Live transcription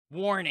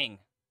Warning.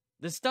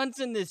 The stunts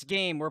in this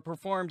game were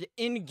performed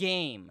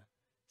in-game.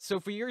 So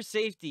for your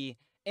safety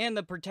and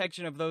the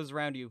protection of those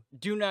around you,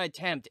 do not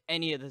attempt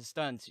any of the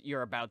stunts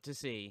you're about to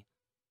see.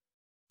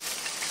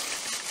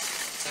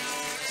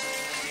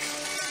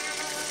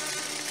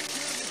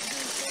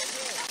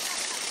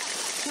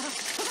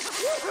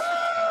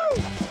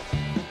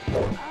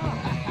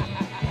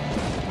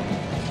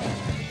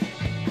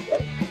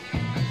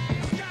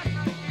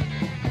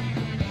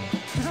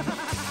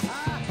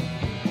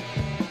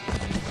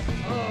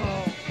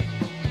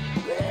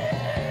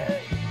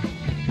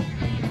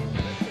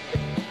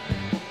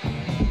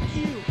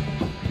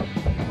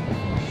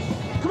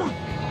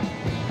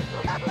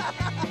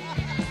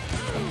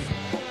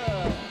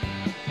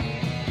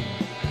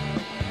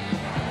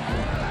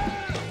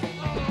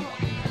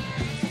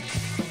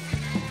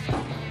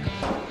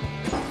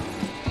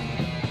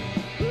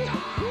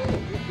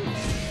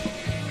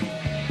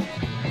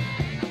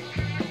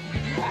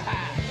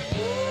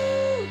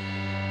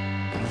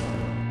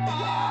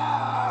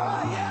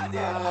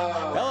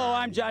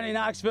 I'm Johnny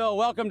Knoxville.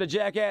 Welcome to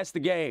Jackass the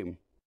Game.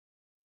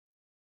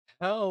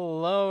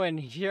 Hello, and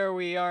here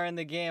we are in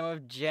the game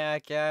of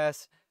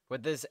Jackass.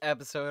 With this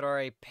episode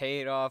already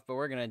paid off, but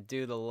we're gonna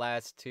do the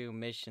last two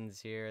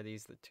missions here.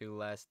 These are the two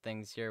last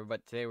things here,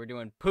 but today we're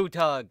doing Poo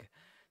Tug.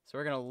 So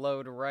we're gonna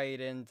load right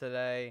in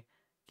today,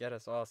 get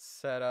us all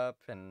set up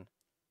and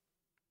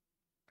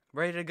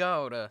ready to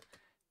go to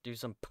do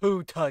some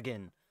poo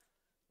tugging.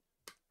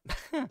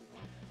 Poo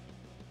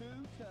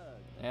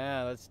tug.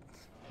 Yeah, let's...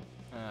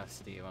 Ah,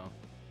 Steve-o.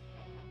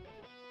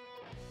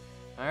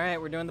 Alright,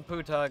 we're doing the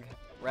poo tug.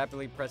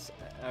 Rapidly press...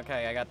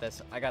 Okay, I got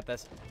this. I got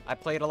this. I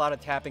played a lot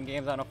of tapping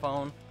games on a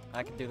phone.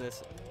 I can do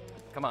this.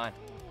 Come on.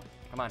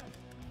 Come on.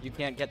 You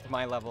can't get to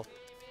my level.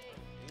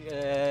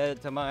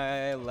 Get to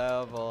my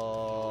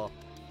level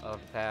of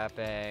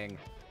tapping.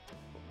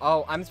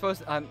 Oh, I'm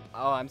supposed to...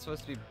 I'm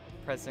supposed to be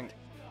pressing...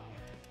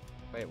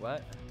 Wait,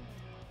 what?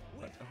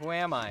 Who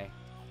am I?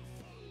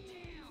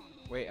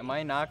 Wait, am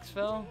I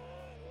Knoxville?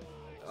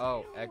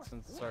 Oh, X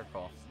and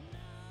circle.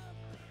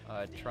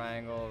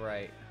 Triangle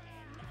right.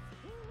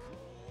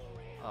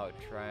 Oh,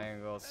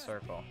 triangle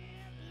circle.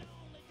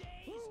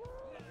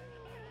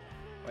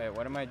 Wait,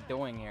 what am I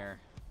doing here?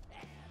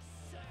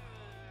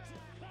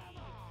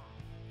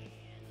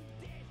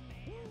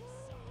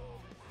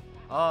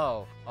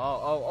 Oh,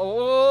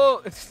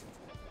 oh.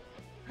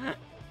 Well,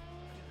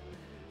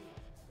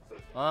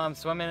 I'm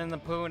swimming in the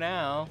poo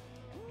now.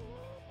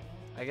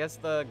 I guess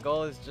the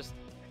goal is just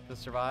to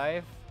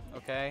survive.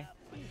 Okay.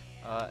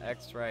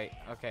 X right.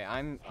 Okay,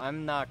 I'm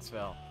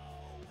Knoxville.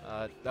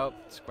 Nope,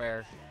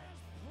 square.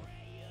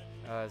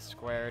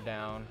 Square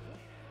down.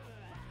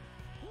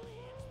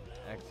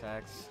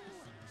 XX.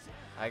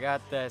 I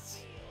got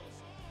this.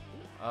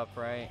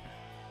 Upright.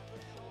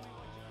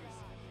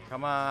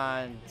 Come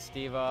on,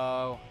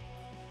 Steve-o.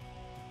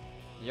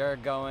 You're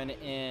going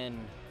in.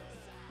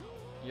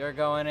 You're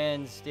going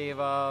in,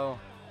 Steve-o.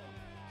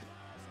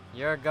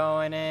 You're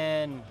going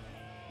in.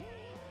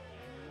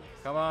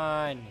 Come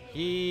on,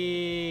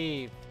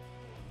 heave.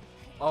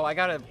 Oh, I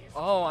gotta,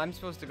 oh, I'm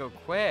supposed to go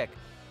quick.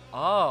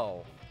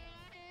 Oh.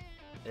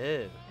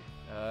 Ew.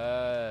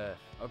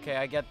 Okay,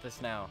 I get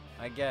this now.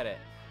 I get it.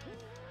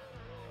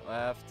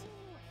 Left.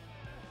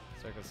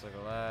 Circle,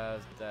 circle,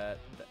 left. That.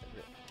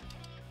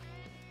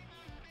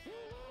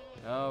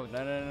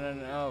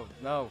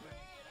 No.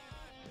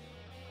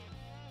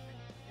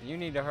 You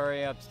need to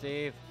hurry up,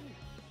 Steve.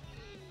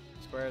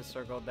 Square,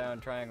 circle, down,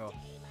 triangle.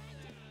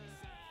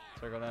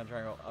 Circle, down,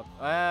 triangle, up.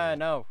 Ah,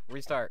 no.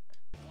 Restart.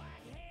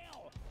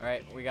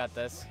 Alright, we got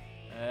this.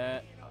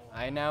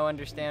 I now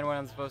understand what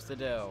I'm supposed to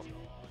do.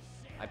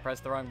 I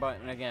pressed the wrong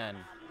button again.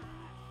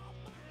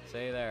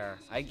 Stay there.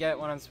 I get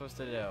what I'm supposed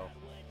to do.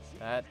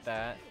 That.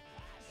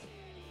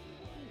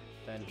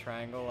 Then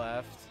triangle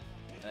left.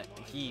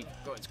 Heave.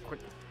 Go as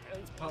quick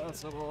as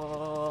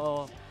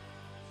possible.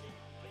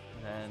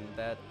 Then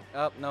that.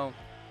 Up, no.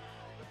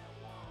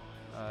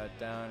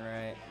 Down,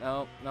 right.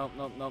 Nope.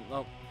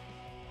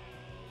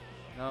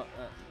 No,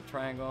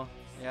 triangle.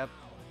 Yep.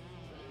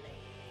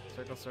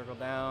 Circle, circle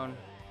down.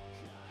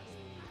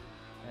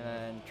 And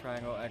then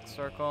triangle, X,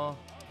 circle.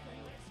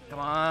 Come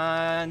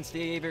on,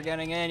 Steve, you're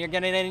getting in. You're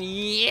getting in.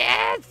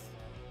 Yes!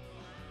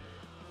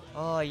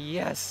 Oh,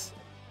 yes.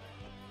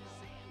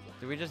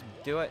 Did we just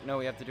do it? No,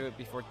 we have to do it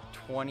before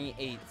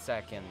 28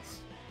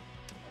 seconds.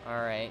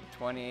 All right,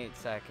 28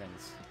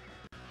 seconds.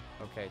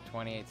 Okay,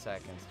 28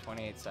 seconds.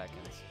 28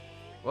 seconds.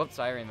 Whoops,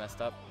 I already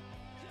messed up.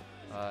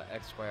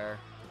 X square.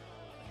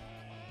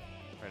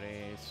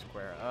 Ready,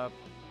 square up.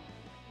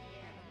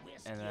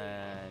 And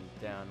then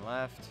down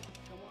left.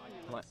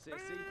 Come on.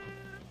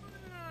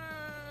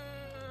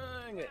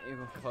 Get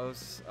even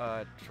close.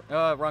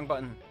 Wrong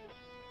button.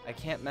 I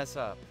can't mess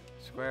up.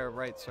 Square,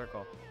 right,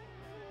 circle.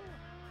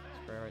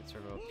 Square, right,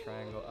 circle.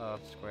 Triangle,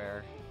 up,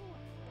 square.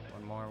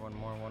 One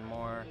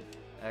more.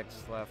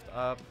 X, left,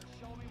 up.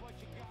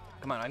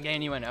 Come on, I'm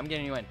getting you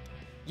in.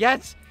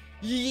 Yes!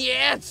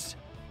 Yes!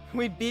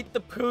 We beat the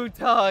poo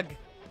tug!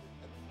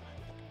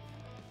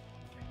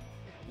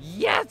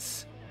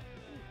 Yes!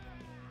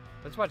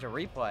 Let's watch a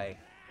replay.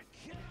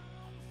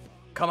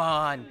 Come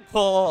on,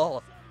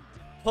 pull,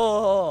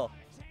 pull,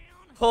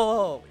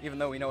 pull. Even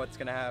though we know what's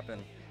gonna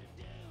happen.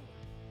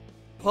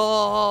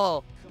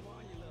 Pull,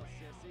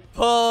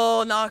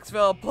 pull,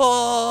 Knoxville,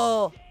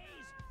 pull,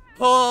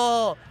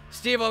 pull.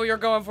 Steve-O, you're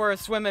going for a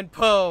swimming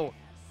poo.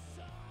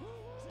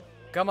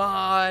 Come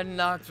on,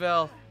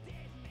 Knoxville.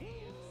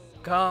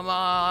 Come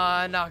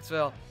on,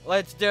 Knoxville.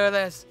 Let's do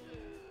this.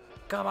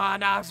 Come on,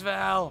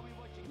 Knoxville.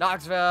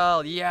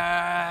 Knoxville,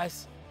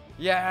 yes.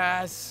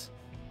 Yes.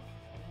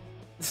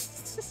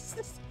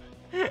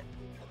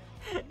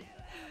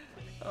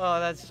 Oh,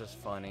 that's just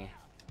funny.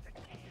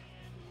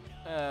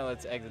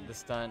 Let's exit the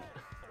stunt.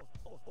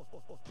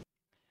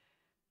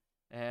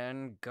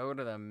 And go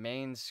to the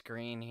main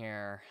screen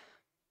here.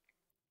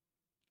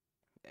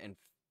 And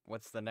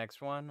what's the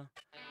next one?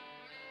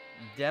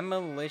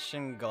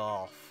 Demolition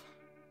Golf.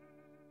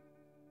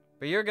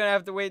 But you're gonna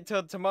have to wait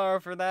till tomorrow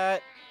for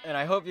that. And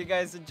I hope you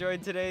guys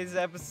enjoyed today's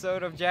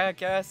episode of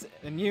Jackass.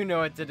 And you know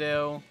what to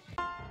do.